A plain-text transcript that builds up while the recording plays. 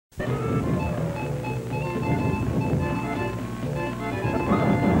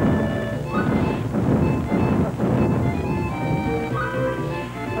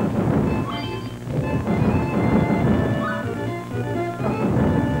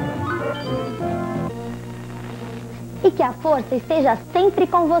e que a força esteja sempre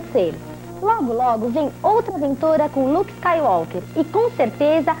com você. Logo, logo vem outra aventura com Luke Skywalker e com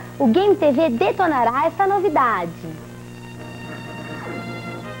certeza o Game TV detonará essa novidade.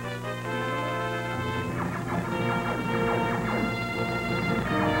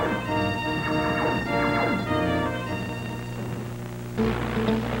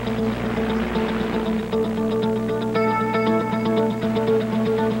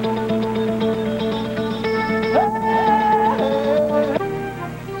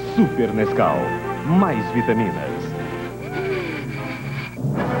 Super Nescau, mais vitaminas.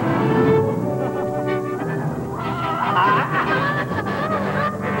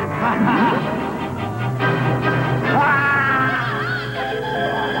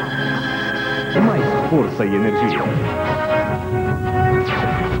 Mais força e energia.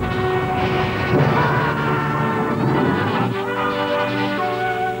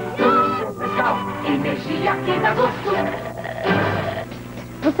 Energia que dá gosto.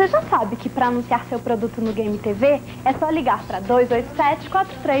 Você já sabe que para anunciar seu produto no Game TV é só ligar para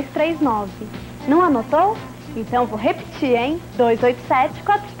 287-4339. Não anotou? Então vou repetir, hein?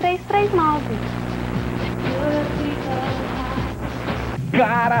 287-4339.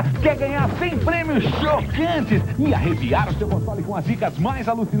 Cara, quer ganhar 100 prêmios chocantes e arrepiar o seu console com as dicas mais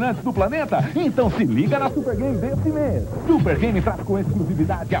alucinantes do planeta? Então se liga na Super Game desse mês. Super Game traz com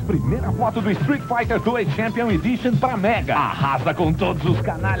exclusividade a primeira foto do Street Fighter 2 Champion Edition para Mega. Arrasa com todos os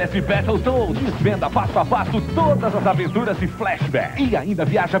canalhas de Battletoads. Desvenda passo a passo todas as aventuras de Flashback. E ainda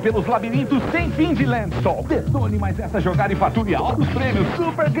viaja pelos labirintos sem fim de Landstall. Detone mais essa jogada e fature altos prêmios.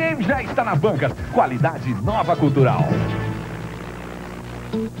 Super Game já está nas bancas. Qualidade nova cultural.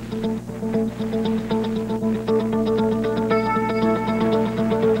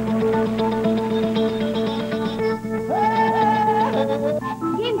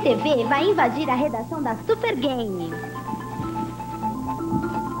 Game TV vai invadir a redação da Super Game.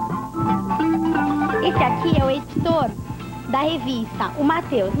 Esse aqui é o editor da revista, o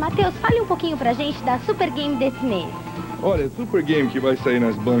Matheus. Matheus, fale um pouquinho pra gente da Super Game desse mês. Olha, a Super Game que vai sair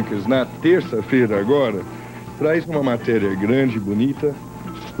nas bancas na terça-feira agora, traz uma matéria grande e bonita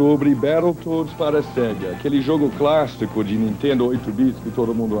sobre Battletoads para Sega. Aquele jogo clássico de Nintendo 8 bits que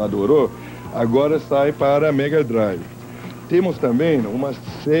todo mundo adorou, agora sai para Mega Drive. Temos também uma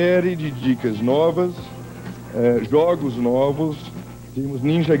série de dicas novas, jogos novos. Temos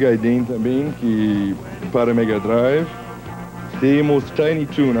Ninja Gaiden também, que para Mega Drive. Temos Tiny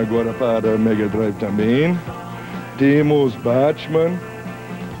Toon agora para Mega Drive também. Temos Batman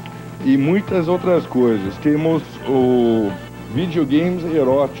e muitas outras coisas. Temos o videogames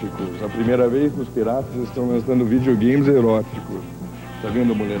eróticos. A primeira vez os piratas estão lançando videogames eróticos. Tá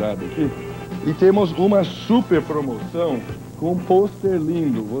vendo a mulherada aqui? E temos uma super promoção com um pôster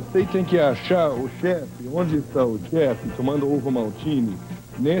lindo. Você tem que achar o chefe, onde está o chefe, tomando ovo maltine,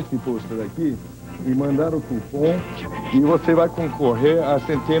 nesse pôster aqui, e mandar o cupom, e você vai concorrer a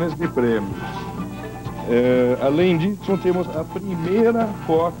centenas de prêmios. Além disso, temos a primeira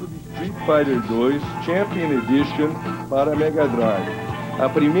foto de Street Fighter 2 Champion Edition para Mega Drive. A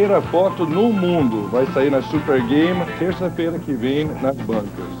primeira foto no mundo vai sair na Super Game terça-feira que vem nas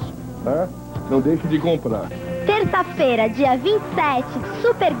bancas, tá? Não deixe de comprar. Terça-feira, dia 27,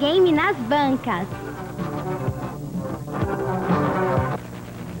 Super Game nas bancas.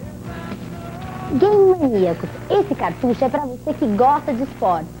 Game Maníacos, esse cartucho é para você que gosta de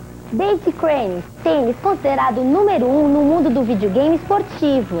esporte. David Crane, tênis considerado o número 1 no mundo do videogame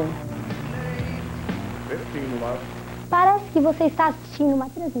esportivo. Parece que você está assistindo uma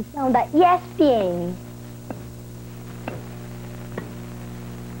transmissão da ESPN.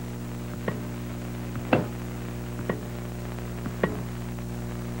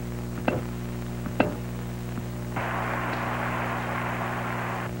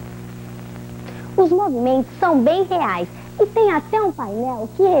 Os movimentos são bem reais e tem até um painel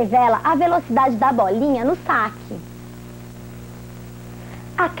que revela a velocidade da bolinha no saque.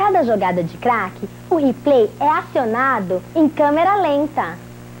 A cada jogada de craque, o replay é acionado em câmera lenta.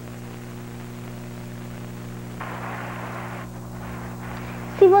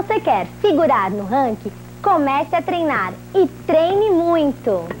 Se você quer figurar no ranking, comece a treinar e treine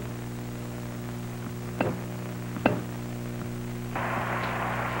muito.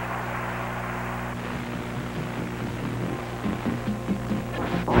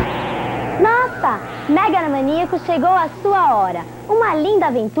 Nossa! Mega Maníaco chegou a sua hora. Uma linda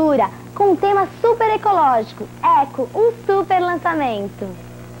aventura com um tema super ecológico. Ecco, um super lançamento.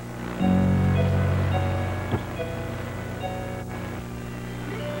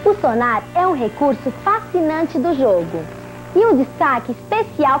 O sonar é um recurso fascinante do jogo e um destaque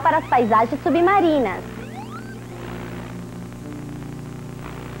especial para as paisagens submarinas.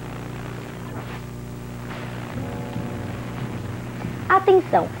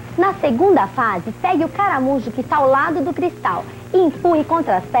 Atenção! Na segunda fase, pegue o caramujo que está ao lado do cristal e empurre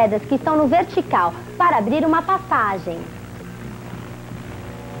contra as pedras que estão no vertical para abrir uma passagem.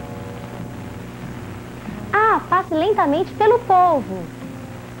 Ah, passe lentamente pelo polvo.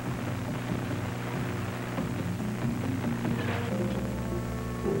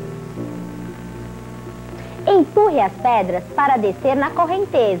 Empurre as pedras para descer na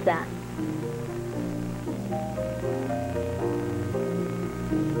correnteza.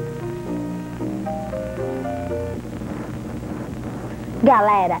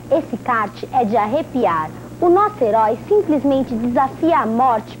 Galera, esse kart é de arrepiar. O nosso herói simplesmente desafia a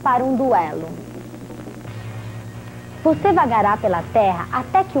morte para um duelo. Você vagará pela terra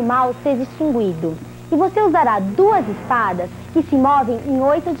até que o mal seja extinguido. E você usará 2 espadas que se movem em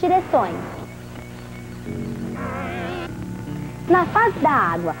 8 direções. Na fase da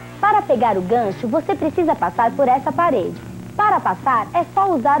água, para pegar o gancho, você precisa passar por essa parede. Para passar, é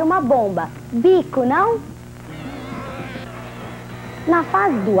só usar uma bomba. Bico, não? Na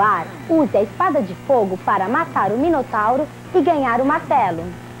fase do ar, use a espada de fogo para matar o minotauro e ganhar o martelo.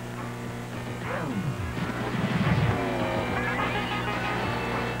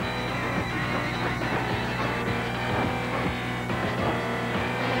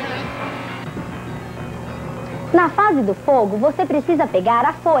 Na fase do fogo, você precisa pegar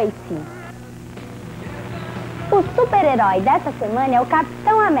a foice. O super-herói dessa semana é o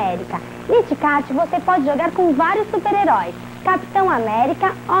Capitão América. Neste kart, você pode jogar com vários super-heróis. Capitão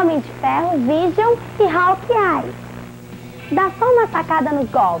América, Homem de Ferro, Vision e Hawkeye. Dá só uma sacada nos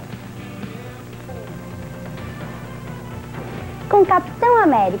golpes. Com Capitão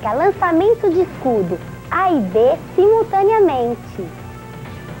América, lançamento de escudo A e B simultaneamente.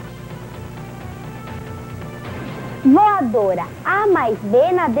 Voadora A mais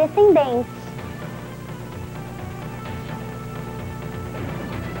B na descendente.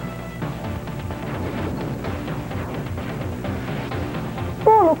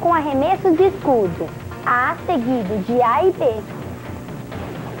 Pulo com arremesso de escudo A seguido de A e B.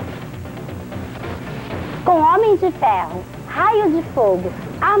 Com Homem de Ferro, raio de fogo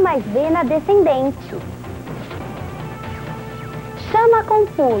A mais B na descendente. Chama com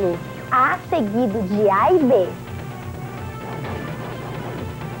pulo A seguido de A e B.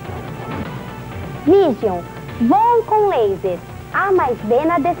 Vision, voam com laser A mais B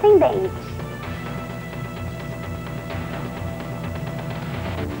na descendente.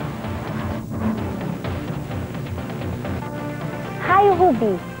 Raio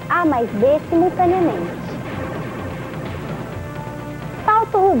Rubi, A mais B simultaneamente.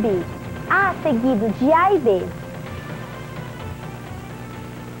 Salto Rubi, A seguido de A e B.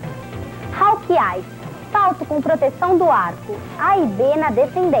 Hawkeye, salto com proteção do arco, A e B na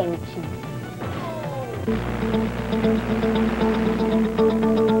descendente.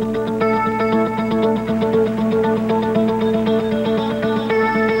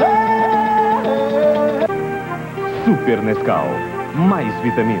 Super Nescau, mais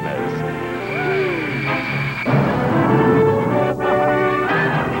vitaminas.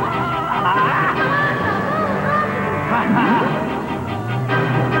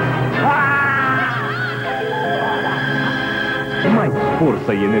 Mais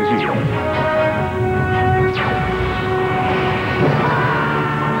força e energia.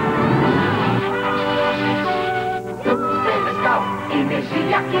 Nescau,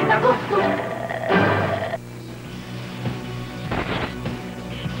 energia que dá gosto.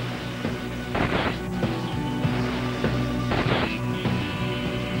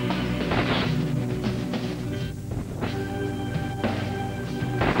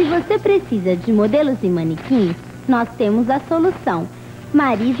 Se você precisa de modelos e manequins, nós temos a solução.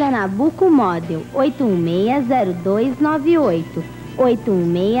 Marisa Nabuco Model 8160298,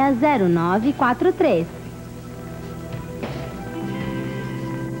 8160943.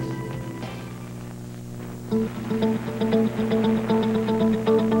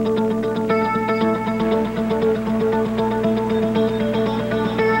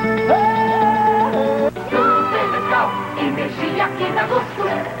 Energia que dá gosto.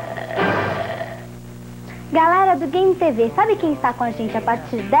 Galera do Game TV, sabe quem está com a gente a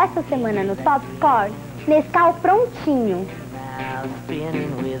partir dessa semana no Top Score? Nescau prontinho.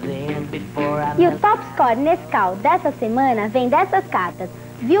 E o Top Score Nescau dessa semana vem dessas cartas.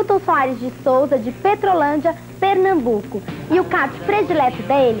 Vilton Soares de Souza, de Petrolândia, Pernambuco. E o kart predileto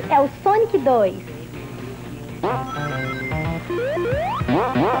dele é o Sonic 2.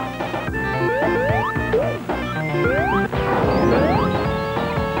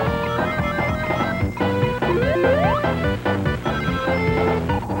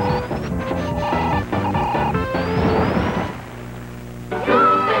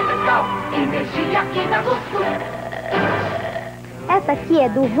 aqui é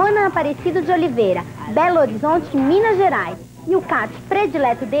do Juan Aparecido de Oliveira, Belo Horizonte, Minas Gerais. E o kart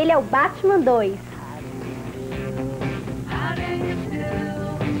predileto dele é o Batman 2.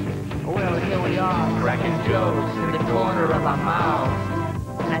 Well, here we are, cracking jokes in the corner of our mouth.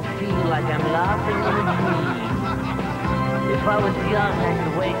 And I feel like I'm laughing in a dream. If I was young, I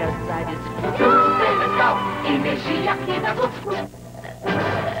could wait outside this... Super Nescau, energia que dá gosto.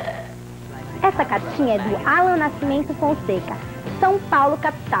 Essa cartinha é do Alan Nascimento Fonseca, São Paulo,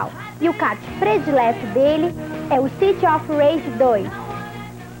 capital. E o kart predileto dele é o City of Rage 2.